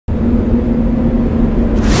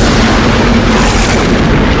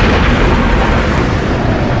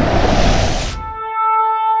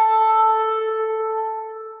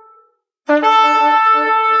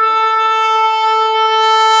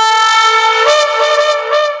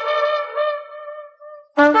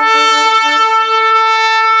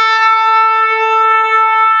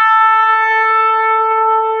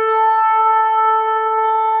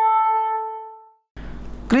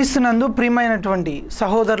క్రీస్తునందు ప్రియమైనటువంటి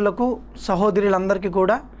సహోదరులకు సహోదరులందరికీ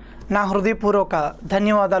కూడా నా హృదయపూర్వక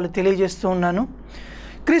ధన్యవాదాలు తెలియజేస్తూ ఉన్నాను.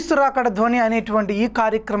 క్రీస్తు రాకడ ధ్వని అనేటువంటి ఈ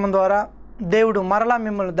కార్యక్రమం ద్వారా దేవుడు మరలా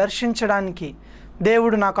మిమ్మల్ని దర్శించడానికి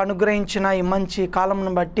దేవుడు నాకు అనుగ్రహించిన ఈ మంచి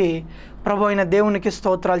కాలమును బట్టి ప్రభు అయిన దేవునికి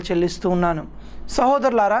స్తోత్రాలు చెల్లిస్తూ ఉన్నాను.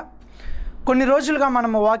 సహోదరులారా, కొన్ని రోజులుగా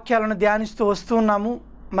మనము వాక్యాలను ధ్యానిస్తూ వస్తూ ఉన్నాము.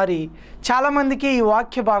 మరి చాలామందికి ఈ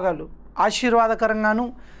వాక్య భాగాలు ఆశీర్వాదకరంగాను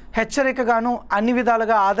హెచ్చరికగాను అన్ని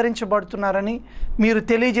విధాలుగా ఆదరించబడుతున్నారని మీరు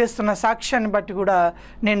తెలియజేస్తున్న సాక్ష్యాన్ని బట్టి కూడా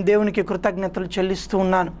నేను దేవునికి కృతజ్ఞతలు చెల్లిస్తూ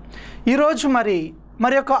ఉన్నాను. ఈరోజు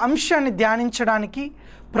మరి ఒక అంశాన్ని ధ్యానించడానికి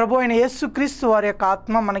ప్రభు అయిన యేసుక్రీస్తు వారి యొక్క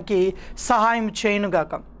ఆత్మ మనకి సహాయం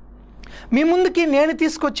చేయునుగాక. మీ ముందుకి నేను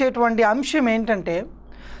తీసుకొచ్చేటువంటి అంశం ఏంటంటే,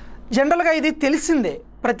 జనరల్గా ఇది తెలిసిందే,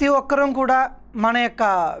 ప్రతి ఒక్కరం కూడా మన యొక్క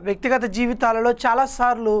వ్యక్తిగత జీవితాలలో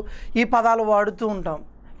చాలాసార్లు ఈ పదాలు వాడుతూ ఉంటాం.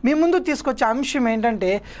 మీ ముందు తీసుకొచ్చే అంశం ఏంటంటే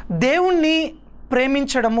దేవుణ్ణి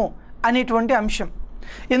ప్రేమించడము అనేటువంటి అంశం.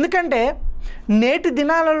 ఎందుకంటే నేటి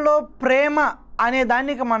దినాలలో ప్రేమ అనే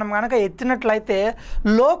దానికి మనం కనుక ఎత్తినట్లయితే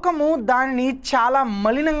లోకము దానిని చాలా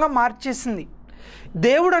మలినంగా మార్చేసింది.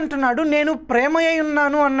 దేవుడు అంటున్నాడు, నేను ప్రేమయై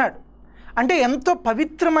ఉన్నాను అన్నాడు. అంటే ఎంతో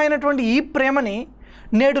పవిత్రమైనటువంటి ఈ ప్రేమని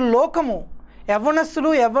నేడు లోకము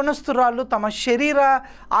యవ్వనస్తురాళ్ళు తమ శరీర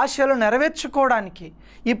ఆశలు నెరవేర్చుకోవడానికి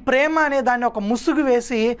ఈ ప్రేమ అనే దాన్ని ఒక ముసుగు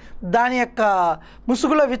వేసి దాని యొక్క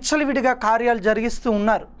ముసుగులో విచ్చలవిడిగా కార్యాలు జరిగిస్తూ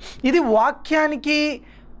ఉన్నారు. ఇది వాక్యానికి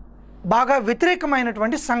బాగా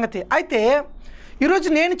వ్యతిరేకమైనటువంటి సంగతి. అయితే ఈరోజు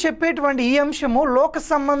నేను చెప్పేటువంటి ఈ అంశము లోక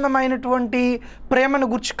సంబంధమైనటువంటి ప్రేమను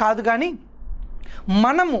గురించి కాదు, కానీ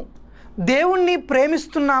మనము దేవుణ్ణి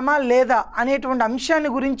ప్రేమిస్తున్నామా లేదా అనేటువంటి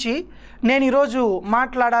అంశాన్ని గురించి నేను ఈరోజు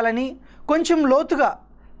మాట్లాడాలని, కొంచెం లోతుగా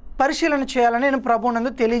పరిశీలన చేయాలని నేను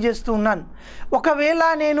ప్రభువునందు తెలియజేస్తూ ఉన్నాను. ఒకవేళ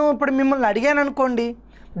నేను ఇప్పుడు మిమ్మల్ని అడిగాను అనుకోండి,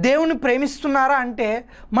 దేవుని ప్రేమిస్తున్నారా అంటే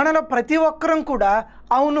మనలో ప్రతి ఒక్కరం కూడా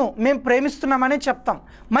అవును మేము ప్రేమిస్తున్నామని చెప్తాం.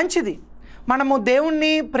 మంచిది, మనము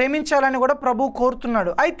దేవుణ్ణి ప్రేమించాలని కూడా ప్రభువు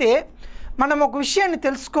కోరుతున్నాడు. అయితే మనం ఒక విషయాన్ని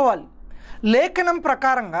తెలుసుకోవాలి. లేఖనం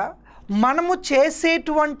ప్రకారంగా మనము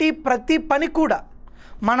చేసేటువంటి ప్రతి పని కూడా,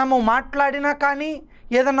 మనము మాట్లాడినా కానీ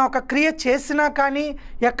ఏదైనా ఒక క్రియ చేసినా కానీ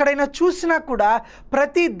ఎక్కడైనా చూసినా కూడా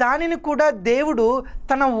ప్రతి దానిని కూడా దేవుడు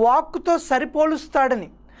తన వాక్కుతో సరిపోలుస్తాడని,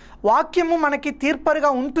 వాక్యము మనకి తీర్పరిగా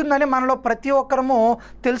ఉంటుందని మనలో ప్రతి ఒక్కరము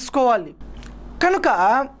తెలుసుకోవాలి. కనుక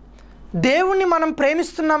దేవుణ్ణి మనం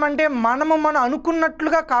ప్రేమిస్తున్నామంటే మనం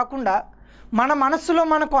అనుకున్నట్లుగా కాకుండా, మన మనసులో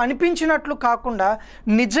మనకు అనిపించినట్లు కాకుండా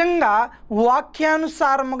నిజంగా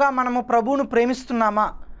వాక్యానుసారముగా మనము ప్రభువును ప్రేమిస్తున్నామా,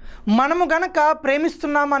 మనము గనక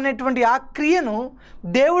ప్రేమిస్తున్నాము అనేటువంటి ఆ క్రియను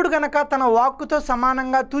దేవుడు గనక తన వాక్కుతో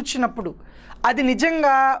సమానంగా తూచినప్పుడు అది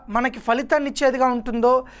నిజంగా మనకి ఫలితాన్ని ఇచ్చేదిగా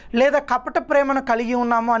ఉంటుందో లేదా కపట ప్రేమను కలిగి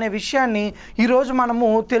ఉన్నామో అనే విషయాన్ని ఈరోజు మనము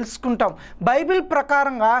తెలుసుకుంటాం. బైబిల్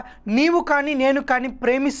ప్రకారంగా నీవు కానీ నేను కానీ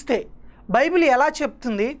ప్రేమిస్తే బైబిల్ ఎలా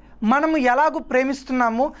చెప్తుంది, మనము ఎలాగూ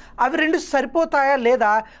ప్రేమిస్తున్నాము, అవి రెండు సరిపోతాయా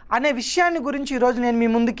లేదా అనే విషయాన్ని గురించి ఈరోజు నేను మీ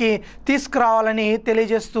ముందుకి తీసుకురావాలని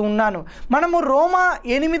తెలియజేస్తూ ఉన్నాను. మనము రోమా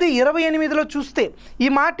 8:28లో చూస్తే ఈ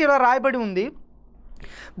మాట ఇలా రాయబడి ఉంది,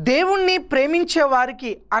 దేవుణ్ణి ప్రేమించే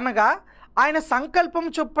వారికి అనగా ఆయన సంకల్పం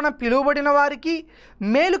చొప్పున పిలువబడిన వారికి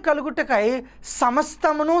మేలు కలుగుటకై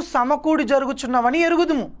సమస్తమును సమకూడి జరుగుచున్నవని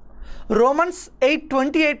ఎరుగుదుము. రోమన్స్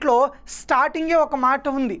 8:28లో స్టార్టింగే ఒక మాట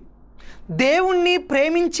ఉంది, దేవుణ్ణి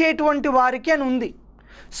ప్రేమించేటువంటి వారికి అని ఉంది.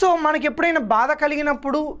 సో మనకి ఎప్పుడైనా బాధ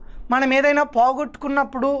కలిగినప్పుడు, మనం ఏదైనా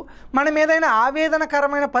పోగొట్టుకున్నప్పుడు, మనం ఏదైనా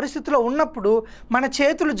ఆవేదనకరమైన పరిస్థితిలో ఉన్నప్పుడు, మన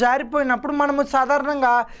చేతులు జారిపోయినప్పుడు మనము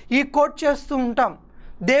సాధారణంగా ఈ కోట్ చేస్తూ ఉంటాం,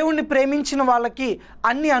 దేవుణ్ణి ప్రేమించిన వాళ్ళకి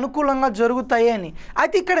అన్నీ అనుకూలంగా జరుగుతాయి అని.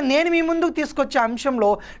 అయితే ఇక్కడ నేను మీ ముందుకు తీసుకొచ్చే అంశంలో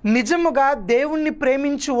నిజముగా దేవుణ్ణి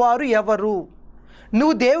ప్రేమించువారు ఎవరు?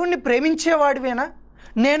 నువ్వు దేవుణ్ణి ప్రేమించేవాడివేనా?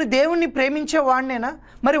 నేను దేవుణ్ణి ప్రేమించేవాడినేనా?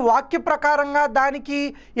 మరి వాక్య ప్రకారంగా దానికి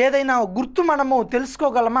ఏదైనా గుర్తు మనము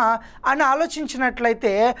తెలుసుకోగలమా అని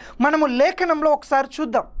ఆలోచించినట్లయితే మనము లేఖనంలో ఒకసారి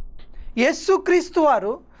చూద్దాం. యేసుక్రీస్తు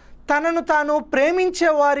వారు తనను తాను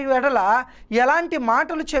ప్రేమించే వారి ఎడల ఎలాంటి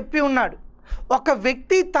మాటలు చెప్పి ఉన్నాడు, ఒక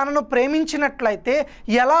వ్యక్తి తనను ప్రేమించినట్లయితే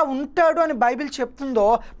ఎలా ఉంటాడు అని బైబిల్ చెప్తుందో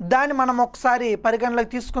దాన్ని మనం ఒకసారి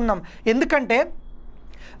పరిగణలోకి తీసుకుందాం. ఎందుకంటే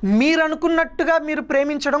మీరు అనుకున్నట్టుగా మీరు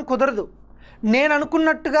ప్రేమించడం కుదరదు, నేను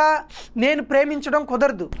అనుకున్నట్టుగా నేను ప్రేమించడం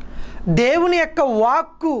కుదరదు. దేవుని యొక్క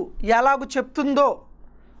వాక్కు ఎలాగూ చెప్తుందో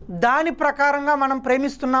దాని ప్రకారంగా మనం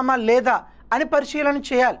ప్రేమిస్తున్నామా లేదా అని పరిశీలన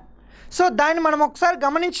చేయాలి. సో దాన్ని మనం ఒకసారి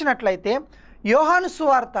గమనించినట్లయితే యోహాను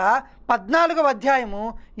సువార్త 14వ అధ్యాయము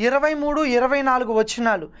 23-24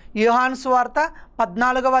 వచనాలు, యోహాను సువార్త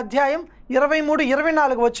 14వ అధ్యాయం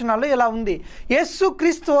 23-24 వచనాలు ఇలా ఉంది.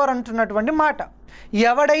 యేసుక్రీస్తు వారు అంటున్నటువంటి మాట,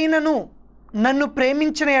 ఎవడైనను నన్ను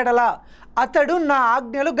ప్రేమించిన ఎడల అతడు నా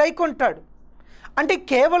ఆజ్ఞలు గైకొంటాడు. అంటే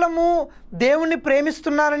కేవలము దేవుణ్ణి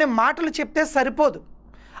ప్రేమిస్తున్నాననే మాటలు చెప్తే సరిపోదు.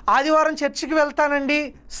 ఆదివారం చర్చికి వెళ్తానండి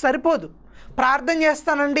సరిపోదు, ప్రార్థన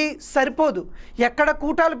చేస్తానండి సరిపోదు, ఎక్కడ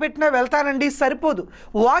కూటాలు పెట్టినా వెళ్తానండి సరిపోదు.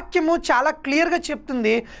 వాక్యము చాలా క్లియర్గా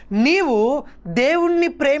చెప్తుంది, నీవు దేవుణ్ణి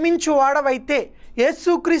ప్రేమించు వాడవైతే,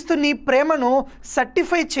 యేసుక్రీస్తు నీ ప్రేమను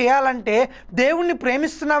సర్టిఫై చేయాలంటే, దేవుణ్ణి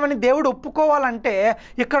ప్రేమిస్తున్నామని దేవుడు ఒప్పుకోవాలంటే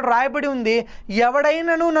ఇక్కడ రాయబడి ఉంది,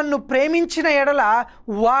 ఎవడైనను నన్ను ప్రేమించిన ఎడల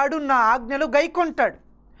వాడు నా ఆజ్ఞలు గైకొంటాడు.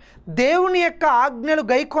 దేవుని యొక్క ఆజ్ఞలు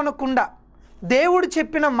గైకొనకుండా, దేవుడు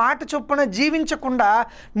చెప్పిన మాట చొప్పున జీవించకుండా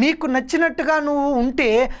నీకు నచ్చినట్టుగా నువ్వు ఉంటే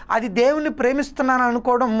అది దేవుని ప్రేమిస్తున్నాను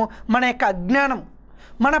అనుకోవడం మన యొక్క అజ్ఞానం.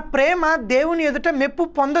 మన ప్రేమ దేవుని ఎదుట మెప్పు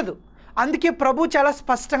పొందదు. అందుకే ప్రభు చాలా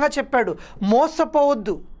స్పష్టంగా చెప్పాడు,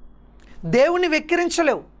 మోసపోవద్దు. దేవుని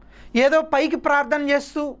వెక్కిరించలేవు. ఏదో పైకి ప్రార్థన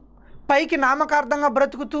చేస్తూ, పైకి నామకార్థంగా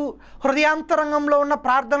బ్రతుకుతూ, హృదయాంతరంగంలో ఉన్న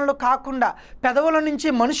ప్రార్థనలు కాకుండా పెదవుల నుంచి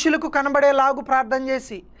మనుషులకు కనబడేలాగు ప్రార్థన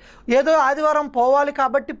చేసి, ఏదో ఆదివారం పోవాలి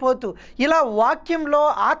కాబట్టి పోతూ, ఇలా వాక్యంలో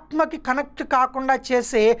ఆత్మకి కనెక్ట్ కాకుండా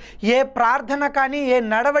చేసే ఏ ప్రార్థన కానీ ఏ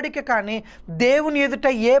నడవడిక కానీ దేవుని ఎదుట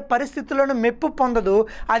ఏ పరిస్థితులను మెప్పు పొందదు.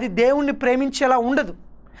 అది దేవుణ్ణి ప్రేమించేలా ఉండదు.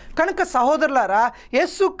 కనుక సహోదరులారా,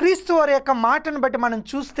 యేసుక్రీస్తు వారి యొక్క మాటను బట్టి మనం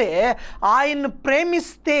చూస్తే, ఆయన్ను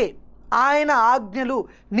ప్రేమిస్తే ఆయన ఆజ్ఞలు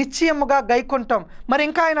నిశ్చయముగా గైకొంటాం. మరి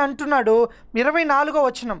ఇంకా ఆయన అంటున్నాడు 24వ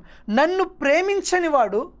వచనం, నన్ను ప్రేమించని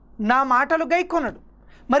వాడు నా మాటలు గైకొనడు.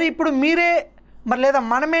 మరి ఇప్పుడు మీరే లేదా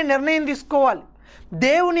మనమే నిర్ణయం తీసుకోవాలి.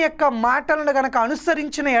 దేవుని యొక్క మాటలను గనక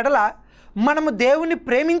అనుసరించిన ఎడల మనము దేవుని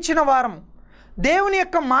ప్రేమించిన వారము, దేవుని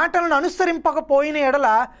యొక్క మాటలను అనుసరింపకపోయిన ఎడల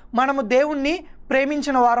మనము దేవుణ్ణి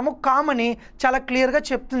ప్రేమించిన వారము కామని చాలా క్లియర్గా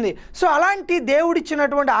చెప్తుంది. సో అలాంటి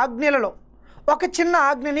దేవుడిచ్చినటువంటి ఆజ్ఞలలో ఒక చిన్న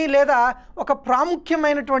ఆజ్ఞని లేదా ఒక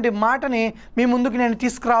ప్రాముఖ్యమైనటువంటి మాటని మీ ముందుకు నేను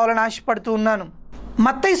తీసుకురావాలని ఆశపడుతూ ఉన్నాను.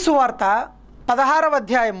 మత్తయి సువార్త 16వ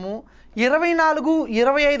అధ్యాయము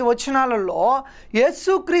 24-25 వచనాలలో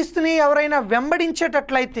యేసుక్రీస్తుని ఎవరైనా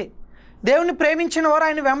వెంబడించేటట్లయితే, దేవుని ప్రేమించిన వారు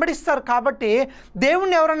ఆయన వెంబడిస్తారు కాబట్టి,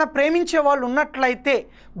 దేవుణ్ణి ఎవరైనా ప్రేమించే వాళ్ళు ఉన్నట్లయితే,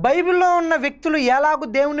 బైబిల్లో ఉన్న వ్యక్తులు ఎలాగూ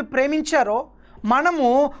దేవుణ్ణి ప్రేమించారో మనము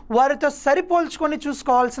వారితో సరిపోల్చుకొని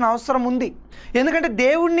చూసుకోవాల్సిన అవసరం ఉంది. ఎందుకంటే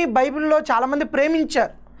దేవుణ్ణి బైబిల్లో చాలామంది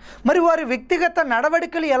ప్రేమించారు. మరి వారి వ్యక్తిగత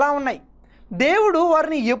నడవడికలు ఎలా ఉన్నాయి, దేవుడు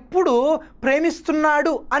వారిని ఎప్పుడు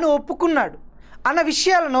ప్రేమిస్తున్నాడు అని ఒప్పుకున్నాడు అన్న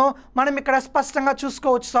విషయాలను మనం ఇక్కడ స్పష్టంగా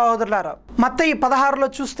చూసుకోవచ్చు సహోదరులారా. మత్తయి 16లో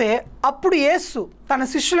చూస్తే, అప్పుడు యేసు తన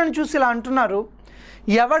శిష్యులను చూసి ఇలా అంటున్నారు,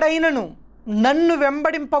 ఎవడైనను నన్ను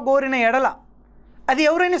వెంబడింపగోరిన ఎడల, అది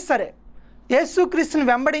ఎవరైనా సరే యేసుక్రీస్తుని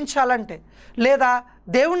వెంబడించాలంటే లేదా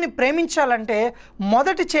దేవుణ్ణి ప్రేమించాలంటే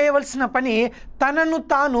మొదట చేయవలసిన పని తనను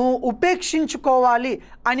తాను ఉపేక్షించుకోవాలి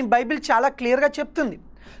అని బైబిల్ చాలా క్లియర్గా చెప్తుంది.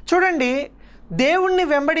 చూడండి, దేవుణ్ణి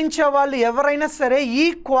వెంబడించే వాళ్ళు ఎవరైనా సరే ఈ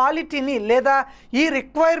క్వాలిటీని లేదా ఈ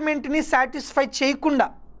రిక్వైర్మెంట్ని సాటిస్ఫై చేయకుండా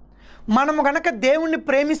మనము గనక దేవుణ్ణి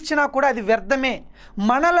ప్రేమించినా కూడా అది వ్యర్థమే.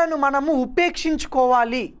 మనలను మనము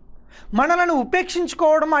ఉపేక్షించుకోవాలి. మనలను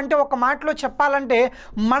ఉపేక్షించుకోవడం అంటే ఒక మాటలో చెప్పాలంటే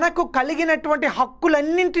మనకు కలిగినటువంటి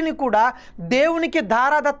హక్కులన్నింటినీ కూడా దేవునికి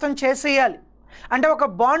ధారాదత్తం చేసేయాలి. అంటే ఒక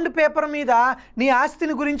బాండ్ పేపర్ మీద నీ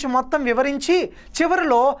ఆస్తిని గురించి మొత్తం వివరించి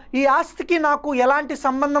చివరిలో ఈ ఆస్తికి నాకు ఎలాంటి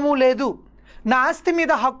సంబంధము లేదు, నా ఆస్తి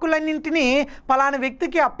మీద హక్కులన్నింటినీ పలానా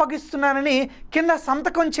వ్యక్తికి అప్పగిస్తున్నానని కింద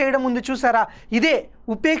సంతకం చేయడం ఉంది చూసారా, ఇదే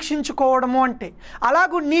ఉపేక్షించుకోవడము అంటే.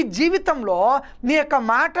 అలాగూ నీ జీవితంలో నీ యొక్క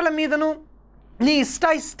మాటల మీదను, నీ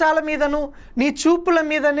ఇష్టాల మీదను, నీ చూపుల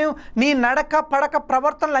మీదను, నీ నడక పడక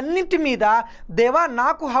ప్రవర్తనలన్నింటి మీద, దేవా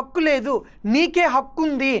నాకు హక్కు లేదు, నీకే హక్కు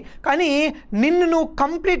ఉంది, కానీ నిన్ను నువ్వు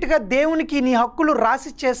కంప్లీట్గా దేవునికి నీ హక్కులు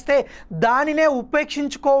రాసి చేస్తే దానినే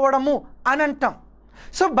ఉపేక్షించుకోవడము అని అంటాం.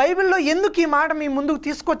 సో బైబిల్లో ఎందుకు ఈ మాట మీ ముందుకు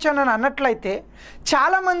తీసుకొచ్చానని అన్నట్లయితే,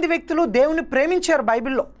 చాలామంది వ్యక్తులు దేవుని ప్రేమించారు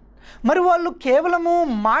బైబిల్లో. మరి వాళ్ళు కేవలము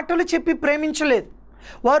మాటలు చెప్పి ప్రేమించలేదు,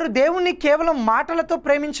 వారు దేవుణ్ణి కేవలం మాటలతో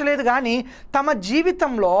ప్రేమించలేదు, కానీ తమ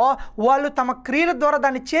జీవితంలో వాళ్ళు తమ క్రియల ద్వారా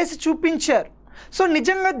దాన్ని చేసి చూపించారు. సో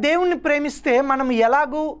నిజంగా దేవుణ్ణి ప్రేమిస్తే మనం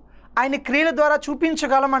ఎలాగూ ఆయన క్రియల ద్వారా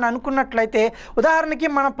చూపించగలమని అనుకున్నట్లయితే, ఉదాహరణకి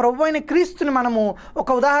మన ప్రభు అయిన క్రీస్తుని మనము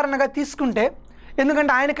ఒక ఉదాహరణగా తీసుకుంటే,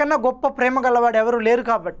 ఎందుకంటే ఆయనకన్నా గొప్ప ప్రేమ గలవాడు ఎవరు లేరు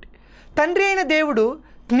కాబట్టి, తండ్రి అయిన దేవుడు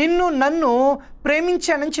నిన్ను నన్ను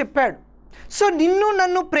ప్రేమించానని చెప్పాడు. సో నిన్ను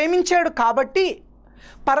నన్ను ప్రేమించాడు కాబట్టి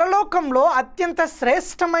పరలోకంలో అత్యంత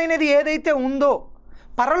శ్రేష్టమైనది ఏదైతే ఉందో,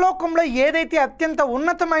 పరలోకంలో ఏదైతే అత్యంత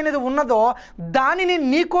ఉన్నతమైనది ఉన్నదో దానిని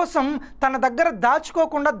నీకోసం తన దగ్గర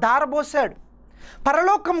దాచుకోకుండా ధారబోసాడు.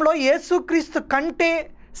 పరలోకంలో యేసుక్రీస్తు కంటే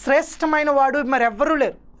శ్రేష్టమైన వాడు మరెవ్వరూ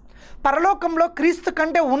లేరు. పరలోకంలో క్రీస్తు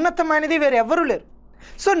కంటే ఉన్నతమైనది వేరెవ్వరూ లేరు.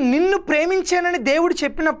 సో నిన్ను ప్రేమించానని దేవుడు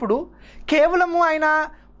చెప్పినప్పుడు కేవలము ఆయన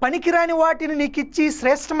పనికిరాని వాటిని నీకు ఇచ్చి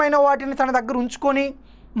శ్రేష్టమైన వాటిని తన దగ్గర ఉంచుకొని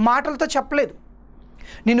మాటలతో చెప్పలేదు.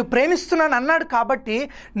 నిన్ను ప్రేమిస్తున్నాను అన్నాడు కాబట్టి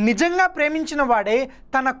నిజంగా ప్రేమించిన వాడే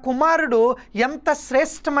తన కుమారుడు ఎంత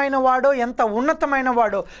శ్రేష్టమైన వాడో, ఎంత ఉన్నతమైన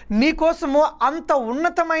వాడో, నీకోసము అంత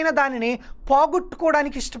ఉన్నతమైన దానిని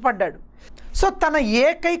పోగొట్టుకోవడానికి ఇష్టపడ్డాడు. సో తన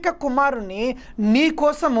ఏకైక కుమారుని నీ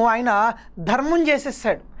కోసము ఆయన ధర్మం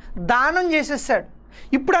చేసేసాడు, దానం చేసేసాడు.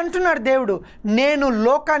 ఇప్పుడు అంటున్నాడు దేవుడు, నేను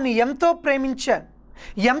లోకాన్ని ఎంతో ప్రేమించాను.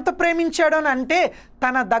 ఎంత ప్రేమించాడు అని అంటే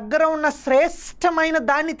తన దగ్గర ఉన్న శ్రేష్టమైన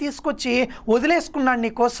దాన్ని తీసుకొచ్చి వదిలేసుకున్నాడు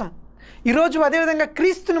నీ కోసం. ఈరోజు అదేవిధంగా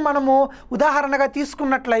క్రీస్తుని మనము ఉదాహరణగా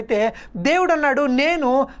తీసుకున్నట్లయితే దేవుడు అన్నాడు, నేను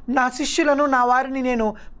నా శిష్యులను, నా వారిని నేను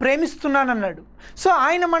ప్రేమిస్తున్నానన్నాడు. సో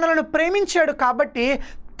ఆయన మనలను ప్రేమించాడు కాబట్టి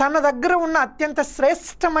తన దగ్గర ఉన్న అత్యంత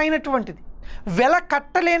శ్రేష్టమైనటువంటిది, వెల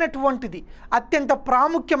కట్టలేనటువంటిది, అత్యంత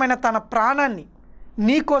ప్రాముఖ్యమైన తన ప్రాణాన్ని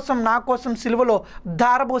నీ కోసం, నా కోసం సిలువలో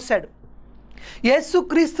ధారబోసాడు.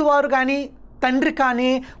 యేసుక్రీస్తు వారు కానీ, తండ్రి కానీ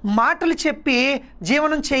మాటలు చెప్పి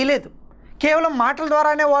జీవనం చేయలేదు. కేవలం మాటల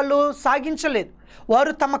ద్వారానే వాళ్ళు సాగించలేదు,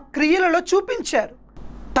 వారు తమ క్రియలలో చూపించారు.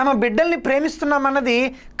 తమ బిడ్డల్ని ప్రేమిస్తున్నామన్నది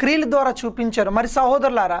క్రియల ద్వారా చూపించారు. మరి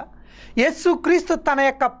సహోదరులారా, యేసుక్రీస్తు తన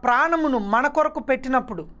యొక్క ప్రాణమును మన కొరకు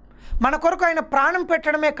పెట్టినప్పుడు, మన కొరకు ఆయన ప్రాణం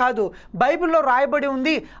పెట్టడమే కాదు, బైబిల్లో రాయబడి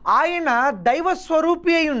ఉంది, ఆయన దైవ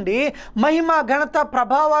స్వరూపి అయి ఉండి మహిమ, ఘనత,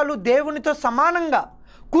 ప్రభావాలు దేవునితో సమానంగా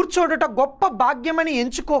కూర్చోడుట గొప్ప భాగ్యమని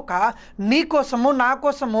ఎంచుకోక నీ కోసము, నా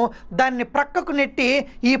కోసము దాన్ని ప్రక్కకు నెట్టి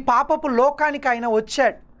ఈ పాపపు లోకానికి ఆయన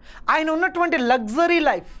వచ్చాడు. ఆయన ఉన్నటువంటి లగ్జరీ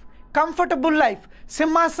లైఫ్, కంఫర్టబుల్ లైఫ్,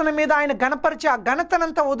 సింహాసనం మీద ఆయన గణపరిచి ఆ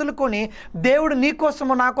ఘనతనంతా వదులుకొని దేవుడు నీ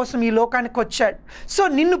కోసము, నా కోసం ఈ లోకానికి వచ్చాడు. సో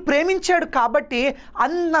నిన్ను ప్రేమించాడు కాబట్టి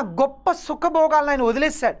అన్న గొప్ప సుఖభోగాలను ఆయన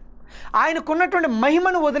వదిలేశాడు. ఆయనకున్నటువంటి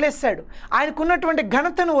మహిమను వదిలేశాడు, ఆయనకున్నటువంటి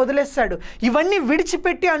ఘనతను వదిలేశాడు. ఇవన్నీ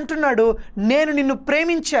విడిచిపెట్టి అంటున్నాడు, నేను నిన్ను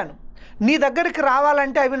ప్రేమించాను, నీ దగ్గరికి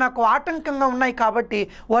రావాలంటే అవి నాకు ఆటంకంగా ఉన్నాయి కాబట్టి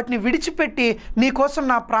వాటిని విడిచిపెట్టి నీ కోసం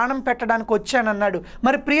నా ప్రాణం పెట్టడానికి వచ్చానన్నాడు.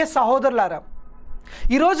 మరి ప్రియ సహోదరులారా,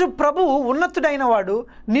 ఈరోజు ప్రభువు ఉన్నతుడైన వాడు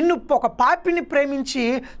నిన్ను ఒక పాపిని ప్రేమించి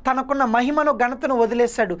తనకున్న మహిమను, ఘనతను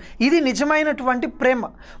వదిలేశాడు. ఇది నిజమైనటువంటి ప్రేమ.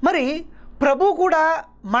 మరి ప్రభు కూడా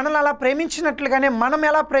మనల్ని అలా ప్రేమించినట్లుగానే మనం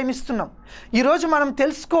ఎలా ప్రేమిస్తున్నాం ఈరోజు మనం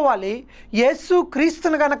తెలుసుకోవాలి. యేసు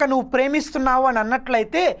క్రీస్తుని గనక నువ్వు ప్రేమిస్తున్నావు అని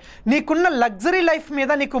అన్నట్లయితే నీకున్న లగ్జరీ లైఫ్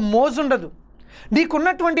మీద నీకు మోజుండదు,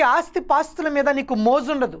 నీకున్నటువంటి ఆస్తి పాస్తుల మీద నీకు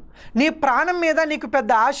మోజుండదు, నీ ప్రాణం మీద నీకు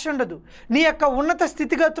పెద్ద ఆశ ఉండదు, నీ యొక్క ఉన్నత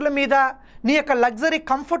స్థితిగతుల మీద, నీ యొక్క లగ్జరీ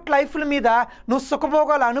కంఫర్ట్ లైఫ్ల మీద నువ్వు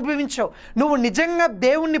సుఖభోగాలు అనుభవించవు. నువ్వు నిజంగా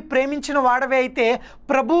దేవుణ్ణి ప్రేమించిన వాడవే అయితే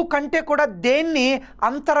ప్రభువు కంటే కూడా దేన్ని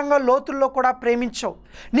అంతరంగ లోతుల్లో కూడా ప్రేమించవు.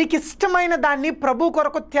 నీకు ఇష్టమైన దాన్ని ప్రభు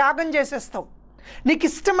కొరకు త్యాగం చేసేస్తావు, నీకు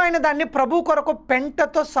ఇష్టమైన దాన్ని ప్రభు కొరకు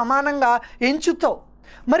పెంటతో సమానంగా ఎంచుతావు.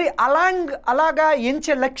 మరి అలాగా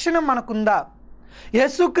ఎంచే లక్షణం మనకుందా?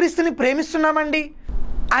 యేసుక్రీస్తుని ప్రేమిస్తున్నామండి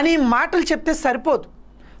అని మాటలు చెప్తే సరిపోదు.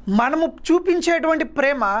 మనము చూపించేటువంటి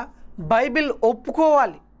ప్రేమ బైబిల్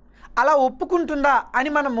ఒప్పుకోవాలి. అలా ఒప్పుకుంటుందా అని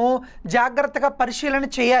మనము జాగ్రత్తగా పరిశీలన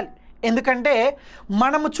చేయాలి. ఎందుకంటే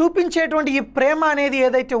మనము చూపించేటువంటి ఈ ప్రేమ అనేది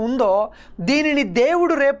ఏదైతే ఉందో దీనిని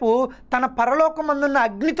దేవుడు రేపు తన పరలోకమందున్న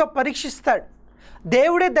అగ్నితో పరీక్షిస్తాడు.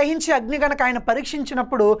 దేవుడే దహించి అగ్ని గనక ఆయన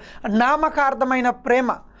పరీక్షించినప్పుడు నామకార్థమైన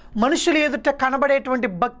ప్రేమ, మనుషుల ఎదుట కనబడేటువంటి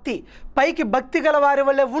భక్తి, పైకి భక్తి గల వారి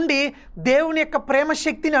వల్లే ఉండి దేవుని యొక్క ప్రేమ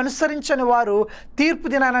శక్తిని అనుసరించని వారు తీర్పు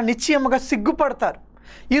దినాన నిశ్చయముగా సిగ్గుపడతారు.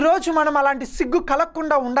 ఈరోజు మనం అలాంటి సిగ్గు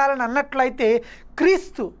కలగకుండా ఉండాలని అన్నట్లయితే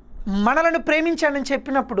క్రీస్తు మనలను ప్రేమించాడని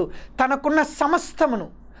చెప్పినప్పుడు తనకున్న సమస్తమును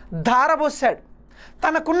ధారబోసాడు.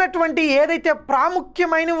 తనకున్నటువంటి ఏదైతే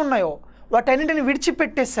ప్రాముఖ్యమైనవి ఉన్నాయో వాటన్నింటిని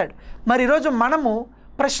విడిచిపెట్టేశాడు. మరి ఈరోజు మనము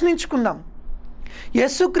ప్రశ్నించుకుందాం,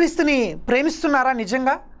 యేసుక్రీస్తుని ప్రేమిస్తున్నారా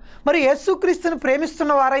నిజంగా? మరి యేసుక్రీస్తుని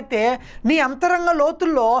ప్రేమిస్తున్న వారైతే నీ అంతరంగ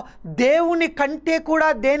లోతుల్లో దేవుని కంటే కూడా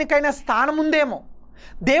దేనికైనా స్థానం ఉందేమో.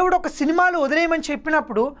 దేవుడు ఒక సినిమాలు వదిలేయమని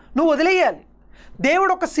చెప్పినప్పుడు నువ్వు వదిలేయాలి.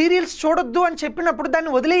 దేవుడు ఒక సీరియల్స్ చూడొద్దు అని చెప్పినప్పుడు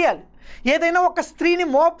దాన్ని వదిలేయాలి. ఏదైనా ఒక స్త్రీని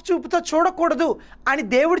మోపు చూపుతో చూడకూడదు అని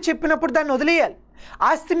దేవుడు చెప్పినప్పుడు దాన్ని వదిలేయాలి.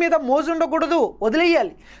 ఆస్తి మీద మోజు ఉండకూడదు,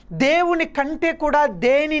 వదిలేయాలి. దేవుని కంటే కూడా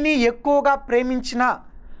దేనిని ఎక్కువగా ప్రేమించినా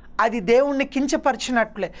అది దేవుణ్ణి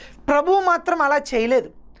కించపరిచినట్లే. ప్రభువు మాత్రం అలా చేయలేదు.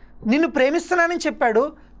 నిన్ను ప్రేమిస్తున్నానని చెప్పాడు,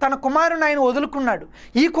 తన కుమారుని ఆయన వదులుకున్నాడు.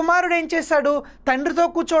 ఈ కుమారుడు ఏం చేశాడు? తండ్రితో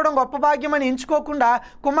కూర్చోవడం గొప్ప భాగ్యం అని ఎంచుకోకుండా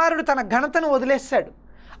కుమారుడు తన ఘనతను వదిలేశాడు.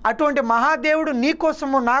 అటువంటి మహాదేవుడు నీ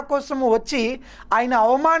కోసము, నా కోసము వచ్చి ఆయన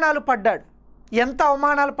అవమానాలు పడ్డాడు. ఎంత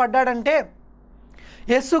అవమానాలు పడ్డాడంటే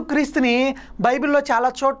యేసుక్రీస్తుని బైబిల్లో చాలా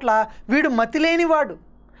చోట్ల వీడు మతిలేనివాడు,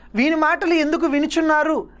 వీని మాటలు ఎందుకు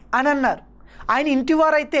వినుచున్నారు అని అన్నారు. ఆయన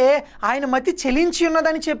ఇంటివారైతే ఆయన మతి చెలించి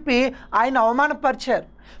ఉన్నదని చెప్పి ఆయన అవమానపరిచారు.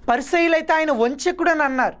 పరిసయ్యులైతే ఆయన వంచకుడు అని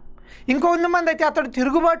అన్నారు. ఇంకొంతమంది అయితే అతడు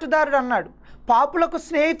తిరుగుబాటుదారుడు అన్నాడు. పాపులకు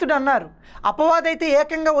స్నేహితుడు అన్నారు. అపవాది అయితే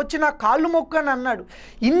ఏకంగా వచ్చి నా కాళ్ళు మొక్కు అని అన్నాడు.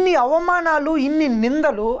 ఇన్ని అవమానాలు, ఇన్ని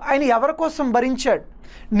నిందలు ఆయన ఎవరి కోసం భరించాడు?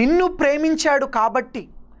 నిన్ను ప్రేమించాడు కాబట్టి.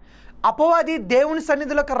 అపవాది దేవుని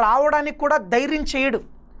సన్నిధిలోకి రావడానికి కూడా ధైర్యం చేయడు.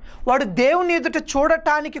 వాడు దేవుని ఎదుట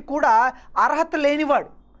చూడటానికి కూడా అర్హత లేనివాడు.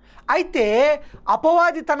 అయితే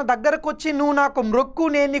అపవాది తన దగ్గరకు వచ్చి నువ్వు నాకు మ్రొక్కు,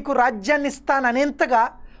 నేను నీకు రాజ్యాన్ని ఇస్తాను అనేంతగా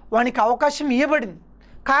వానికి అవకాశం ఇవ్వబడింది.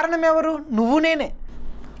 కారణం ఎవరు? నువ్వు, నేనే.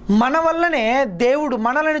 మన వల్లనే దేవుడు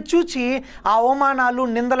మనల్ని చూచి ఆ అవమానాలు,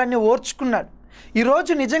 నిందలన్నీ ఓర్చుకున్నాడు.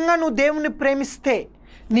 ఈరోజు నిజంగా నువ్వు దేవుని ప్రేమిస్తే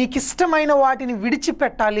నీకు ఇష్టమైన వాటిని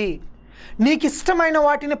విడిచిపెట్టాలి, నీకు ఇష్టమైన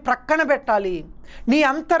వాటిని ప్రక్కన పెట్టాలి. నీ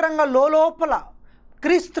అంతరంగ లోపల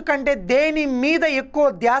క్రీస్తు కంటే దేని మీద ఎక్కువ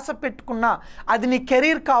ధ్యాస పెట్టుకున్నా, అది నీ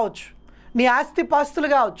కెరీర్ కావచ్చు, నీ ఆస్తిపాస్తులు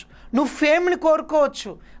కావచ్చు, నువ్వు ఫేమ్ని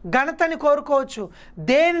కోరుకోవచ్చు, ఘనతని కోరుకోవచ్చు.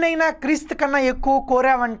 దేన్నైనా క్రీస్తు కన్నా ఎక్కువ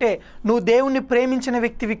కోరావంటే నువ్వు దేవుణ్ణి ప్రేమించిన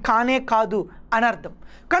వ్యక్తివి కానే కాదు అని అర్థం.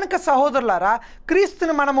 కనుక సహోదరులారా,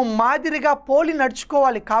 క్రీస్తుని మనము మాదిరిగా పోలి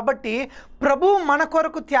నడుచుకోవాలి. కాబట్టి ప్రభువు మన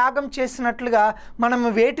కొరకు త్యాగం చేసినట్లుగా మనం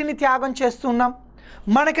వేటిని త్యాగం చేస్తున్నాం?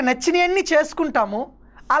 మనకి నచ్చినవన్నీ చేసుకుంటాము,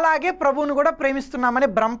 అలాగే ప్రభువును కూడా ప్రేమిస్తున్నామని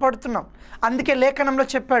భ్రమపడుతున్నాం. అందుకే లేఖనంలో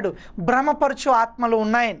చెప్పాడు, భ్రమపరచు ఆత్మలు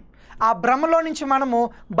ఉన్నాయని. ఆ భ్రమలో నుంచి మనము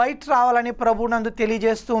బయట రావాలని ప్రభువునందు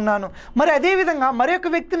తెలియజేస్తూ ఉన్నాను. మరి అదేవిధంగా మరొక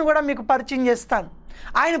వ్యక్తిని కూడా మీకు పరిచయం చేస్తాను.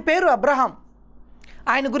 ఆయన పేరు అబ్రహాం.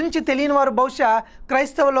 ఆయన గురించి తెలియని వారు బహుశా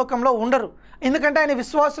క్రైస్తవ లోకంలో ఉండరు, ఎందుకంటే ఆయన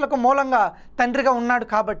విశ్వాసులకు మూలంగా తండ్రిగా ఉన్నాడు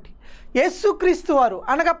కాబట్టి. యేసుక్రీస్తు వారు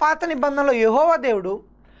అనగా పాత నిబంధనలో యెహోవా దేవుడు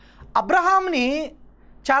అబ్రహాంని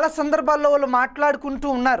చాలా సందర్భాల్లో వాళ్ళు మాట్లాడుకుంటూ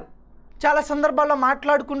ఉన్నారు. చాలా సందర్భాల్లో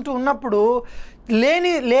మాట్లాడుకుంటూ ఉన్నప్పుడు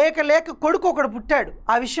లేక కొడుకు ఒకడు పుట్టాడు.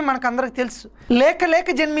 ఆ విషయం మనకందరికి తెలుసు.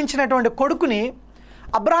 లేక జన్మించినటువంటి కొడుకుని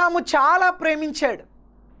అబ్రహాము చాలా ప్రేమించాడు.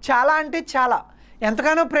 చాలా అంటే చాలా,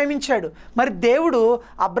 ఎంతగానో ప్రేమించాడు. మరి దేవుడు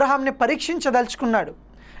అబ్రహాంని పరీక్షించదలుచుకున్నాడు.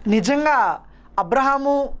 నిజంగా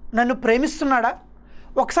అబ్రహాము నన్ను ప్రేమిస్తున్నాడా?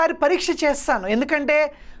 ఒకసారి పరీక్ష చేస్తాను. ఎందుకంటే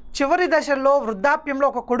చివరి దశల్లో వృద్ధాప్యంలో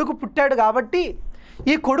ఒక కొడుకు పుట్టాడు కాబట్టి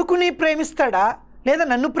ఈ కొడుకుని ప్రేమిస్తాడా లేదా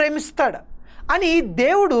నన్ను ప్రేమిస్తాడా అని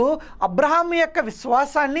దేవుడు అబ్రహాము యొక్క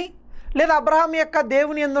విశ్వాసాన్ని లేదా అబ్రహాము యొక్క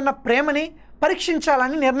దేవుని యందున్న ప్రేమని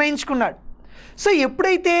పరీక్షించాలని నిర్ణయించుకున్నాడు. సో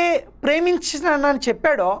ఎప్పుడైతే ప్రేమించానని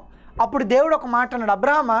చెప్పాడో అప్పుడు దేవుడు ఒక మాట అన్నాడు,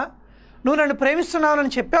 అబ్రహామా, నువ్వు నన్ను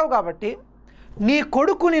ప్రేమిస్తున్నావని చెప్పావు కాబట్టి నీ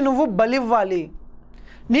కొడుకుని నువ్వు బలివ్వాలి.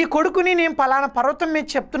 నీ కొడుకుని నేను పలానా పర్వతం మీద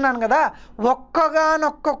చెప్తున్నాను కదా,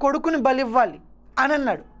 ఒక్కగానొక్క కొడుకుని బలివ్వాలి అని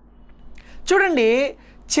అన్నాడు. చూడండి,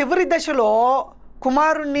 చివరి దశలో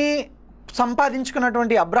కుమారుణ్ణి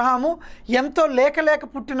సంపాదించుకున్నటువంటి అబ్రహాము ఎంతో లేక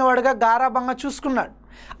పుట్టినవాడుగా గారాబంగా చూసుకున్నాడు.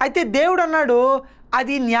 అయితే దేవుడు అన్నాడు,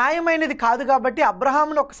 అది న్యాయమైనది కాదు కాబట్టి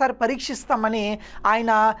అబ్రహామును ఒకసారి పరీక్షిస్తామని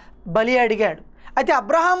ఆయన బలి అడిగాడు. అయితే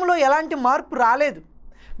అబ్రహాములో ఎలాంటి మార్పు రాలేదు.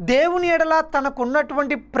 దేవుని ఎడల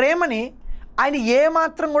తనకున్నటువంటి ప్రేమని ఆయన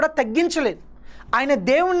ఏమాత్రం కూడా తగ్గించలేదు. ఆయన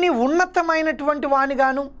దేవుణ్ణి ఉన్నతమైనటువంటి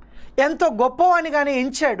వానిగాను ఎంతో గొప్పవానిగానే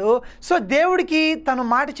ఎంచాడు. సో దేవుడికి తను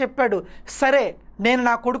మాట చెప్పాడు, సరే నేను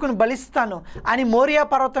నా కొడుకును బలిస్తాను అని మోరియా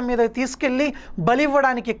పర్వతం మీద తీసుకెళ్ళి బలి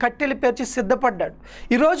ఇవ్వడానికి కట్టెలు పేర్చి సిద్ధపడ్డాడు.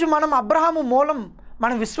 ఈరోజు మనం అబ్రహాము మూలం,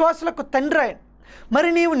 మన విశ్వాసులకు తండ్రి ఆయన. మరి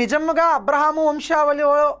నీవు నిజంగా అబ్రహాము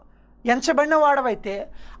వంశావళిలో ఎంచబడిన వాడవైతే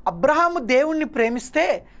అబ్రహాము దేవుణ్ణి ప్రేమిస్తే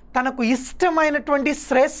తనకు ఇష్టమైనటువంటి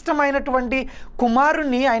శ్రేష్టమైనటువంటి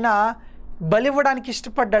కుమారుణ్ణి ఆయన బలివ్వడానికి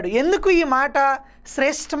ఇష్టపడ్డాడు. ఎందుకు ఈ మాట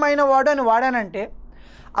శ్రేష్టమైన వాడు అని వాడానంటే,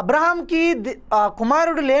 అబ్రహాంకి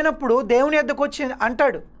కుమారుడు లేనప్పుడు దేవుని యొద్దకు వచ్చి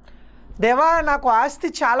అంటాడు, దేవా నాకు ఆస్తి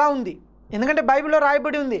చాలా ఉంది. ఎందుకంటే బైబిల్లో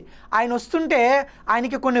రాయబడి ఉంది, ఆయన వస్తుంటే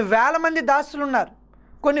ఆయనకి కొన్ని వేల మంది దాసులు ఉన్నారు,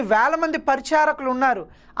 కొన్ని వేల మంది పరిచారకులు ఉన్నారు.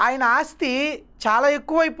 ఆయన ఆస్తి చాలా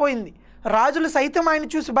ఎక్కువైపోయింది. రాజులు సైతం ఆయన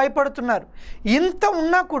చూసి భయపడుతున్నారు. ఇంత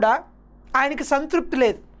ఉన్నా కూడా ఆయనకి సంతృప్తి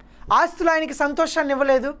లేదు. ఆస్తులు ఆయనకి సంతోషాన్ని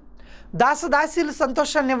ఇవ్వలేదు, దాసదాసీలు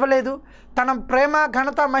సంతోషాన్ని ఇవ్వలేదు, తన ప్రేమ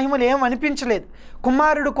ఘనత మహిమలు ఏం అనిపించలేదు.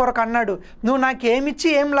 కుమారుడు కొరకు అన్నాడు, నువ్వు నాకేమిచ్చి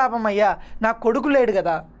ఏం లాభం అయ్యా, నాకు కొడుకు లేడు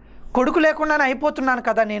కదా, కొడుకు లేకుండానే అయిపోతున్నాను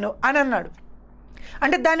కదా నేను అని అన్నాడు.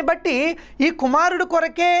 అంటే దాన్ని బట్టి ఈ కుమారుడు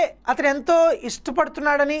కొరకే అతను ఎంతో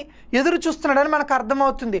ఇష్టపడుతున్నాడని, ఎదురు చూస్తున్నాడని మనకు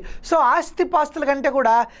అర్థమవుతుంది. సో ఆస్తిపాస్తుల కంటే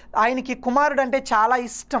కూడా ఆయనకి కుమారుడు అంటే చాలా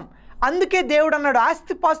ఇష్టం. అందుకే దేవుడు అన్నాడు,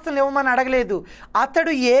 ఆస్తిపాస్తులను ఇవ్వమని అడగలేదు.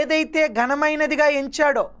 అతడు ఏదైతే ఘనమైనదిగా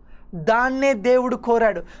ఎంచాడో దాన్నే దేవుడు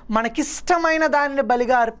కోరాడు. మనకిష్టమైన దాన్ని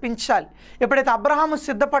బలిగా అర్పించాలి. ఎప్పుడైతే అబ్రహాము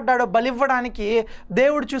సిద్ధపడ్డాడో బలివ్వడానికి,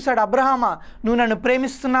 దేవుడు చూశాడు, అబ్రహామా నువ్వు నన్ను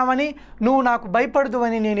ప్రేమిస్తున్నావని, నువ్వు నాకు భయపడదు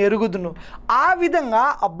అని నేను ఎరుగుదును. ఆ విధంగా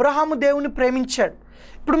అబ్రహాము దేవుని ప్రేమించాడు.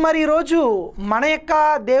 ఇప్పుడు మరి ఈరోజు మన యొక్క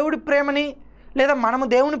దేవుడి ప్రేమని లేదా మనము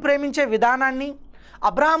దేవుని ప్రేమించే విధానాన్ని,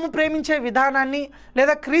 అబ్రహాము ప్రేమించే విధానాన్ని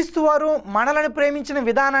లేదా క్రీస్తు వారు మనలను ప్రేమించిన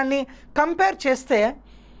విధానాన్ని కంపేర్ చేస్తే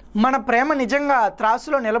మన ప్రేమ నిజంగా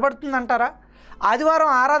త్రాసులో నిలబడుతుందంటారా? ఆదివారం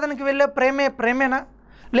ఆరాధనకి వెళ్ళే ప్రేమేనా?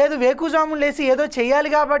 లేదు వేకుజాము లేసి ఏదో చేయాలి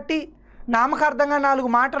కాబట్టి నామకార్థంగా 4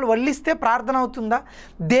 మాటలు వల్లిస్తే ప్రార్థన అవుతుందా?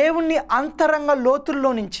 దేవుణ్ణి అంతరంగ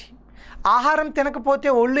లోతుల్లో నుంచి ఆహారం తినకపోతే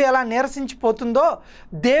ఒళ్ళు ఎలా నీరసించిపోతుందో,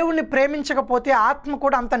 దేవుణ్ణి ప్రేమించకపోతే ఆత్మ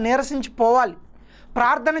కూడా అంత నీరసించిపోవాలి.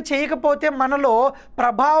 ప్రార్థన చేయకపోతే మనలో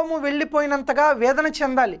ప్రభావము వెళ్ళిపోయినంతగా వేదన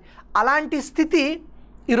చెందాలి. అలాంటి స్థితి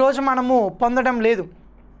ఈరోజు మనము పొందడం లేదు.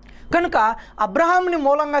 కనుక అబ్రహాముని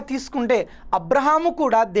మూలంగా తీసుకుంటే అబ్రహాము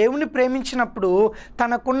కూడా దేవుని ప్రేమించినప్పుడు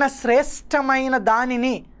తనకున్న శ్రేష్టమైన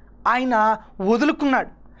దానిని ఆయన వదులుకున్నాడు.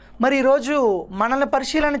 మరి ఈరోజు మనల్ని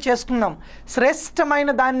పరిశీలన చేసుకుందాం. శ్రేష్టమైన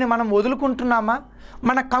దానిని మనం వదులుకుంటున్నామా?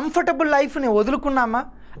 మన కంఫర్టబుల్ లైఫ్ని వదులుకున్నామా?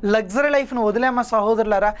 లగ్జరీ లైఫ్ని వదిలేమా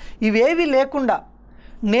సహోదరులారా? ఇవేవి లేకుండా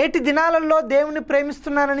నేటి దినాలలో దేవుని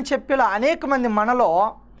ప్రేమిస్తున్నానని చెప్పేలా అనేక మంది మనలో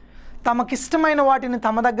తమకిష్టమైన వాటిని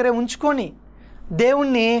తమ దగ్గరే ఉంచుకొని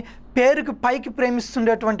దేవుణ్ణి పేరుకి పైకి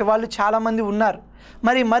ప్రేమిస్తుండేటువంటి వాళ్ళు చాలామంది ఉన్నారు.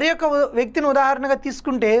 మరి ఒక వ్యక్తిని ఉదాహరణగా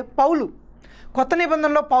తీసుకుంటే పౌలు. కొత్త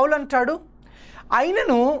నిబంధనలో పౌలు అంటాడు,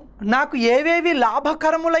 అయినను నాకు ఏవేవి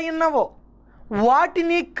లాభకరములైనవో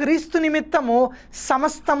వాటిని క్రీస్తు నిమిత్తము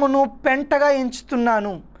సమస్తమును పెంటగా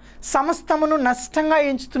ఎంచుతున్నాను, సమస్తమును నష్టంగా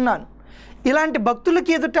ఎంచుతున్నాను. ఇలాంటి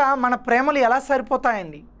భక్తులకి ఎదుట మన ప్రేమలు ఎలా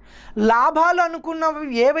సరిపోతాయండి? లాభాలు అనుకున్నవి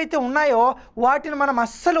ఏవైతే ఉన్నాయో వాటిని మనం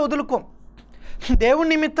అస్సలు వదులుకోం. దేవుని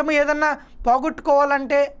నిమిత్తము ఏదన్నా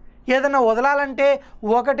పోగొట్టుకోవాలంటే, ఏదన్నా వదలాలంటే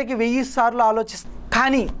 1కి 1000 సార్లు ఆలోచిస్తాం.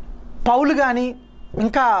 కానీ పౌలు కానీ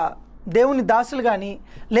ఇంకా దేవుని దాసులు కానీ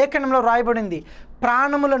లేఖనంలో రాయబడింది,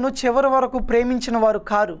 ప్రాణములను చివరి వరకు ప్రేమించిన వారు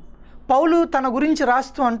కారు. పౌలు తన గురించి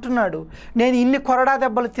రాస్తూ అంటున్నాడు, నేను ఇన్ని కొరడా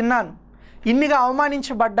దెబ్బలు తిన్నాను, ఇన్నిగా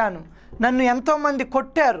అవమానించబడ్డాను, నన్ను ఎంతోమంది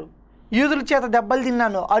కొట్టారు, యూదుల చేత దెబ్బలు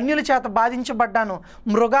తిన్నాను, అన్యుల చేత బాధించబడ్డాను,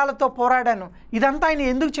 మృగాలతో పోరాడాను. ఇదంతా ఆయన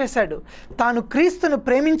ఎందుకు చేశాడు? తాను క్రీస్తును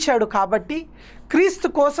ప్రేమించాడు కాబట్టి క్రీస్తు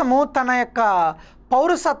కోసము తన యొక్క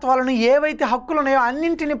పౌరసత్వాలను ఏవైతే హక్కులు ఉన్నాయో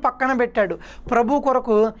అన్నింటినీ పక్కన పెట్టాడు. ప్రభు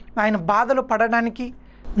కొరకు ఆయన బాధలు పడడానికి,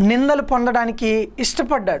 నిందలు పొందడానికి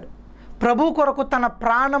ఇష్టపడ్డాడు. ప్రభు కొరకు తన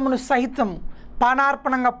ప్రాణమును సహితం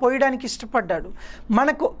పానార్పణంగా పోయడానికి ఇష్టపడ్డాడు.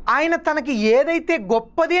 మనకు ఆయన తనకి ఏదైతే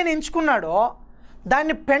గొప్పది అని ఎంచుకున్నాడో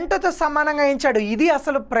దాన్ని పెంటతో సమానంగా ఎంచాడు. ఇది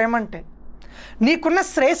అసలు ప్రేమ అంటే. నీకున్న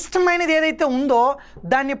శ్రేష్టమైనది ఏదైతే ఉందో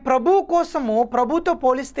దాన్ని ప్రభువు కోసము, ప్రభుతో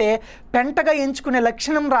పోలిస్తే పెంటగా ఎంచుకునే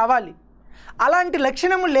లక్షణం రావాలి. అలాంటి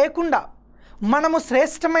లక్షణము లేకుండా మనము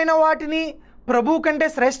శ్రేష్టమైన వాటిని ప్రభువు కంటే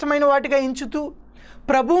శ్రేష్టమైన వాటిగా ఎంచుతూ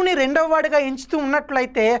ప్రభువుని రెండవ వాడిగా ఎంచుతూ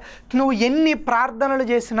ఉన్నట్లయితే నువ్వు ఎన్ని ప్రార్థనలు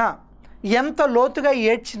చేసినా, ఎంత లోతుగా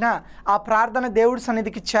ఏడ్చినా ఆ ప్రార్థన దేవుడి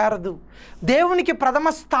సన్నిధికి చేరదు. దేవునికి ప్రథమ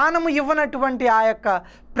స్థానము ఇవ్వనటువంటి ఆ యొక్క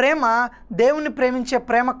ప్రేమ దేవుని ప్రేమించే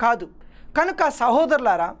ప్రేమ కాదు. కనుక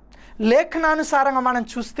సహోదరులారా, లేఖనానుసారంగా మనం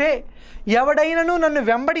చూస్తే ఎవడైనను నన్ను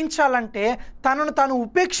వెంబడించాలంటే తనను తాను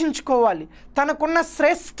ఉపేక్షించుకోవాలి, తనకున్న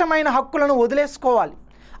శ్రేష్టమైన హక్కులను వదిలేసుకోవాలి.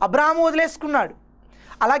 అబ్రహాము వదిలేసుకున్నాడు,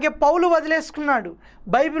 అలాగే పౌలు వదిలేసుకున్నాడు.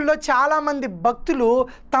 బైబిల్లో చాలామంది భక్తులు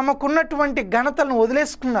తమకున్నటువంటి ఘనతలను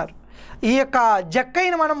వదిలేసుకున్నారు. ఈ యొక్క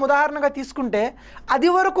జక్కయ్యను మనం ఉదాహరణగా తీసుకుంటే అది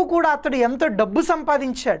వరకు కూడా అతడు ఎంతో డబ్బు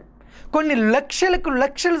సంపాదించాడు, కొన్ని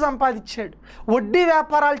లక్షలు సంపాదించాడు. వడ్డీ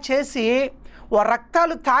వ్యాపారాలు చేసి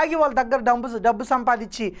రక్తాలు తాగి వాళ్ళ దగ్గర డబ్బు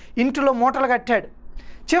సంపాదించి ఇంటిలో మూటలు కట్టాడు.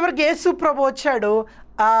 చివరికి యేసు ప్రభు వచ్చాడు,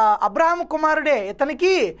 అబ్రహాము కుమారుడే,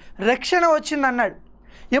 ఇతనికి రక్షణ వచ్చిందన్నాడు.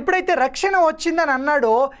 ఎప్పుడైతే రక్షణ వచ్చిందని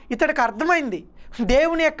అన్నాడో ఇతడికి అర్థమైంది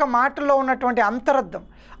దేవుని యొక్క మాటల్లో ఉన్నటువంటి అంతరర్థం.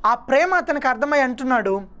 ఆ ప్రేమ అతనికి అర్థమై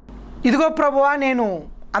అంటున్నాడు, ఇదిగో ప్రభువా, నేను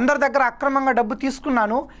అందరి దగ్గర అక్రమంగా డబ్బు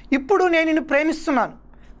తీసుకున్నాను, ఇప్పుడు నేను నిన్ను ప్రేమిస్తున్నాను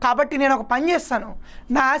కాబట్టి నేను ఒక పని చేస్తాను,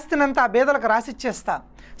 నా ఆస్తినంతా ఆ బేదలకు రాసిచ్చేస్తా,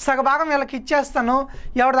 సగభాగం వీళ్ళకి ఇచ్చేస్తాను,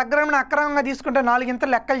 ఎవరి దగ్గర అక్రమంగా తీసుకుంటే 4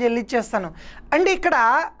 లెక్కలు చెల్లిచ్చేస్తాను. అంటే ఇక్కడ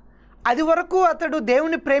అది వరకు అతడు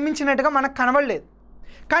దేవుని ప్రేమించినట్టుగా మనకు కనబడలేదు.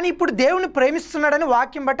 కానీ ఇప్పుడు దేవుని ప్రేమిస్తున్నాడని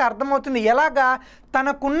వాక్యం బట్టి అర్థమవుతుంది. ఎలాగా?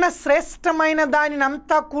 తనకున్న శ్రేష్టమైన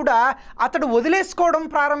దానినంతా కూడా అతడు వదిలేసుకోవడం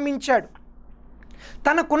ప్రారంభించాడు.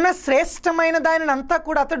 తనకున్న శ్రేష్టమైన దానిని అంతా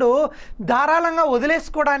కూడా అతడు ధారాళంగా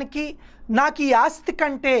వదిలేసుకోవడానికి, నాకు ఈ ఆస్తి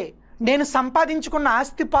కంటే, నేను సంపాదించుకున్న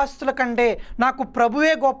ఆస్తిపాస్తుల కంటే నాకు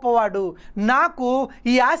ప్రభువే గొప్పవాడు, నాకు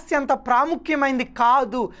ఈ ఆస్తి అంత ప్రాముఖ్యమైనది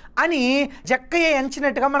కాదు అని జక్కయ్య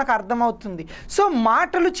ఎంచినట్టుగా మనకు అర్థమవుతుంది. సో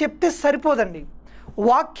మాటలు చెప్తే సరిపోదండి,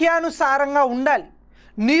 వాక్యానుసారంగా ఉండాలి.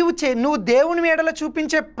 నువ్వు దేవుని ఎడల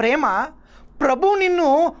చూపించే ప్రేమ ప్రభువు నిన్ను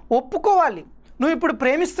ఒప్పుకోవాలి. నువ్వు ఇప్పుడు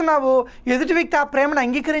ప్రేమిస్తున్నావు, ఎదుటి వ్యక్తి ఆ ప్రేమను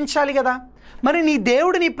అంగీకరించాలి కదా. మరి నీ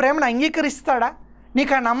దేవుడు నీ ప్రేమను అంగీకరిస్తాడా?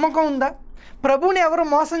 నీకు ఆ నమ్మకం ఉందా? ప్రభువుని ఎవరు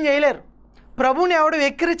మోసం చేయలేరు. ప్రభువుని ఎవడు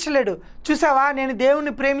ఎక్కిరించలేడు. చూసావా, నేను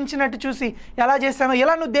దేవుణ్ణి ప్రేమించినట్టు చూసి ఎలా చేశానో,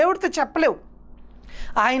 ఇలా నువ్వు దేవుడితో చెప్పలేవు.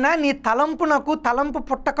 ఆయన నీ తలంపు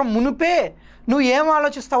పుట్టక మునుపే నువ్వు ఏం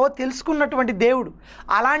ఆలోచిస్తావో తెలుసుకున్నటువంటి దేవుడు.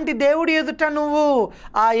 అలాంటి దేవుడు ఎదుట నువ్వు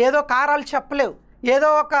ఏదో కారాలు చెప్పలేవు, ఏదో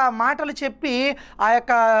ఒక మాటలు చెప్పి ఆ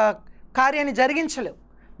యొక్క కార్యాన్ని జరిగించలేవు.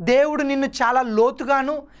 దేవుడు నిన్ను చాలా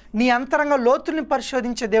లోతుగాను, నీ అంతరంగ లోతుని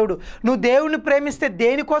పరిశోధించే దేవుడు. నువ్వు దేవుడిని ప్రేమిస్తే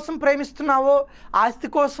దేనికోసం ప్రేమిస్తున్నావో, ఆస్తి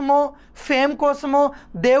కోసమో, ఫేమ్ కోసమో,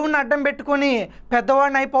 దేవుణ్ణి అడ్డం పెట్టుకొని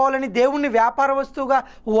పెద్దవాడిని అయిపోవాలని దేవుణ్ణి వ్యాపార వస్తువుగా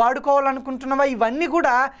వాడుకోవాలనుకుంటున్నావా? ఇవన్నీ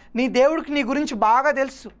కూడా నీ దేవుడికి నీ గురించి బాగా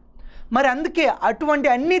తెలుసు. మరి అందుకే అటువంటి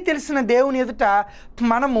అన్నీ తెలిసిన దేవుని ఎదుట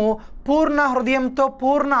మనము పూర్ణ హృదయంతో,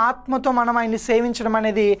 పూర్ణ ఆత్మతో మనం ఆయన్ని సేవించడం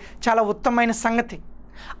అనేది చాలా ఉత్తమమైన సంగతి.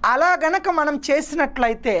 అలా గనక మనం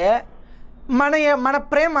చేసినట్లయితే మన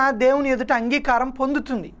ప్రేమ దేవుని ఎదుట అంగీకారం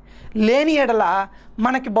పొందుతుంది. లేని ఎడల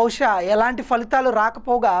మనకి బహుశా ఎలాంటి ఫలితాలు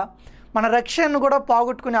రాకపోగా మన రక్షణను కూడా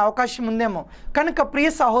పోగొట్టుకునే అవకాశం ఉందేమో. కనుక ప్రియ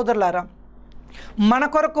సహోదరులారా, మన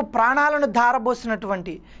కొరకు ప్రాణాలను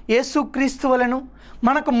ధారబోసినటువంటి యేసుక్రీస్తువులను,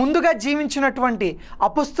 మనకు ముందుగా జీవించినటువంటి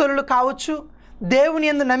అపొస్తలులు కావచ్చు, దేవుని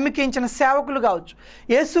యందు నమ్మికించిన సేవకులు కావచ్చు,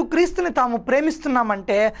 యేసుక్రీస్తుని తాము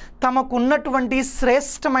ప్రేమిస్తున్నామంటే తమకు ఉన్నటువంటి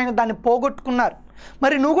శ్రేష్టమైన దాన్ని పోగొట్టుకున్నారు.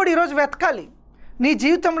 మరి నువ్వు కూడా ఈరోజు వెతకాలి, నీ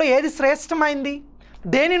జీవితంలో ఏది శ్రేష్టమైంది,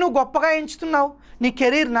 దేని నువ్వు గొప్పగా ఎంచుతున్నావు? నీ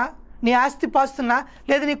కెరీర్నా, నీ ఆస్తిపాస్తున్నా,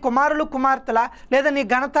 లేదా నీ కుమారులు కుమార్తెలా, లేదా నీ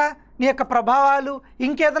ఘనత, నీ యొక్క ప్రభావాలు,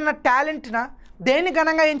 ఇంకేదన్నా టాలెంట్నా? దేన్ని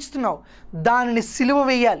ఘనంగా ఎంచుతున్నావు? దానిని సిలువ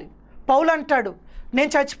వేయాలి. పౌలు అంటాడు, నేను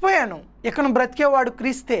చచ్చిపోయాను, ఇకను బ్రతికేవాడు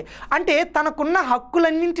క్రీస్తే. అంటే తనకున్న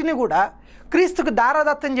హక్కులన్నింటినీ కూడా క్రీస్తుకు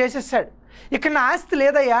దారాదత్తం చేసేసాడు. ఇక నా ఆస్తి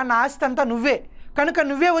లేదయ్యా, నా ఆస్తి అంతా నువ్వే, కనుక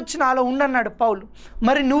నువ్వే వచ్చి నాలో ఉండన్నాడు పౌలు.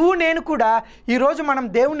 మరి నువ్వు నేను కూడా ఈరోజు మనం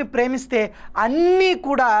దేవుణ్ణి ప్రేమిస్తే అన్నీ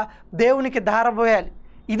కూడా దేవునికి ధారబోయాలి.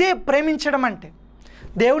 ఇదే ప్రేమించడం అంటే.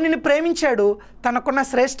 దేవునిని ప్రేమించాడు, తనకున్న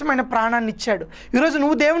శ్రేష్టమైన ప్రాణాన్ని ఇచ్చాడు. ఈరోజు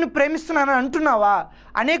నువ్వు దేవుని ప్రేమిస్తున్నానని అంటున్నావా?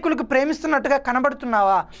 అనేకులకు ప్రేమిస్తున్నట్టుగా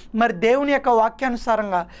కనబడుతున్నావా? మరి దేవుని యొక్క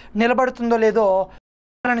వాక్యానుసారంగా నిలబడుతుందో లేదో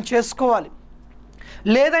చేసుకోవాలి.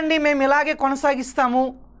 లేదండి మేము ఇలాగే కొనసాగిస్తాము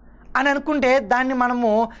అని అనుకుంటే దాన్ని మనము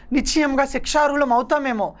నిశ్చయంగా శిక్షార్హులం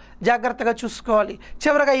అవుతామేమో. జాగ్రత్తగా చూసుకోవాలి.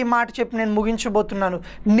 చివరగా ఈ మాట చెప్పి నేను ముగించబోతున్నాను.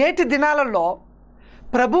 నేటి దినాలలో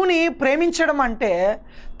ప్రభువుని ప్రేమించడం అంటే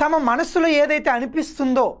తమ మనస్సులో ఏదైతే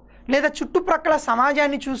అనిపిస్తుందో, లేదా చుట్టుప్రక్కల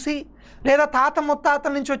సమాజాన్ని చూసి, లేదా తాత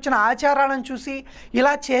ముత్తాతల నుంచి వచ్చిన ఆచారాలను చూసి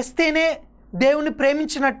ఇలా చేస్తేనే దేవుని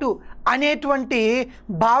ప్రేమించినట్టు అనేటువంటి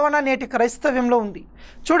భావన నేటి క్రైస్తవ్యంలో ఉంది.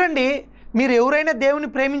 చూడండి, మీరు ఎవరైనా దేవుని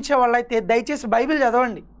ప్రేమించే వాళ్ళైతే దయచేసి బైబిల్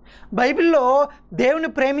చదవండి. బైబిల్లో దేవుని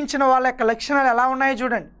ప్రేమించిన వాళ్ళ యొక్క లక్షణాలు ఎలా ఉన్నాయో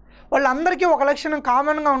చూడండి. వాళ్ళందరికీ ఒక లక్షణం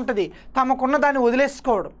కామన్గా ఉంటుంది, తమకున్న దాన్ని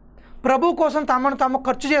వదిలేసుకోవడం, ప్రభు కోసం తమను తాము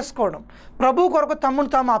ఖర్చు చేసుకోవడం, ప్రభు కొరకు తమను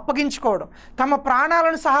తాము అప్పగించుకోవడం, తమ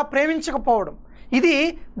ప్రాణాలను సహా ప్రేమించకపోవడం. ఇది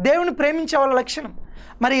దేవుని ప్రేమించే వాళ్ళ లక్షణం.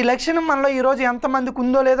 మరి ఈ లక్షణం మనలో ఈరోజు ఎంతమందికి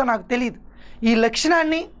ఉందో లేదో నాకు తెలియదు. ఈ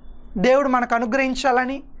లక్షణాన్ని దేవుడు మనకు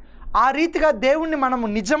అనుగ్రహించాలని, ఆ రీతిగా దేవుణ్ణి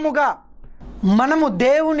మనము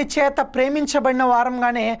దేవుని చేత ప్రేమించబడిన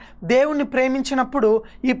వారంగానే దేవుణ్ణి ప్రేమించినప్పుడు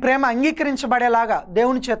ఈ ప్రేమ అంగీకరించబడేలాగా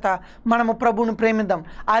దేవుని చేత మనము ప్రభువుని ప్రేమిద్దాం.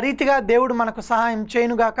 ఆ రీతిగా దేవుడు మనకు సహాయం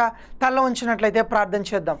చేయనుగాక. తల్ల ఉంచినట్లయితే ప్రార్థన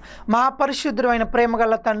చేద్దాం. మహాపరిశుద్ధుడైన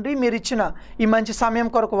ప్రేమగల తండ్రి, మీరు ఇచ్చిన ఈ మంచి సమయం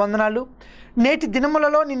కొరకు వందనాలు. నేటి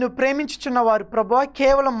దినములలో నిన్ను ప్రేమించుచున్న వారు ప్రభువా,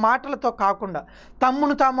 కేవలం మాటలతో కాకుండా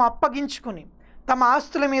తమ్మును తాము అప్పగించుకుని, తమ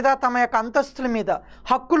ఆస్తుల మీద, తమ యొక్క అంతస్తుల మీద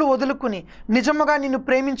హక్కులు వదులుకుని నిజముగా నిన్ను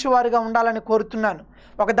ప్రేమించేవారుగా ఉండాలని కోరుతున్నాను.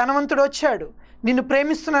 ఒక ధనవంతుడు వచ్చాడు, నిన్ను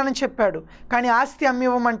ప్రేమిస్తున్నానని చెప్పాడు, కానీ ఆస్తి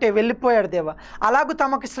అమ్మివ్వమంటే వెళ్ళిపోయాడు దేవా. అలాగూ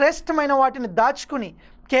తమకు శ్రేష్టమైన వాటిని దాచుకుని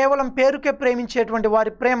కేవలం పేరుకే ప్రేమించేటువంటి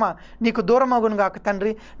వారి ప్రేమ నీకు దూరమగును గాక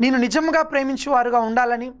తండ్రి. నిన్ను నిజముగా ప్రేమించేవారుగా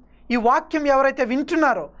ఉండాలని ఈ వాక్యం ఎవరైతే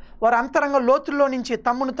వింటున్నారో వారు అంతరంగ లోతుల్లో నుంచి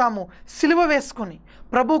తమ్మును తాము సిలువ వేసుకొని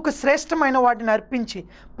ప్రభువుకు శ్రేష్టమైన వాటిని అర్పించి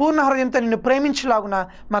పూర్ణ హృదయంతో నిన్ను ప్రేమించులాగున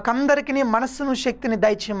మాకందరికీ మనస్సును శక్తిని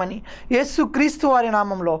దయచేయమని యేసుక్రీస్తు వారి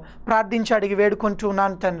నామంలో ప్రార్థించి అడిగి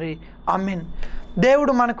వేడుకుంటున్నాను తండ్రి. ఆమేన్.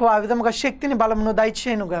 దేవుడు మనకు ఆ విధముగా శక్తిని బలమును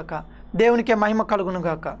దయచేయునుగాక. దేవునికే మహిమ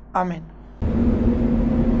కలుగునుగాక. ఆమేన్.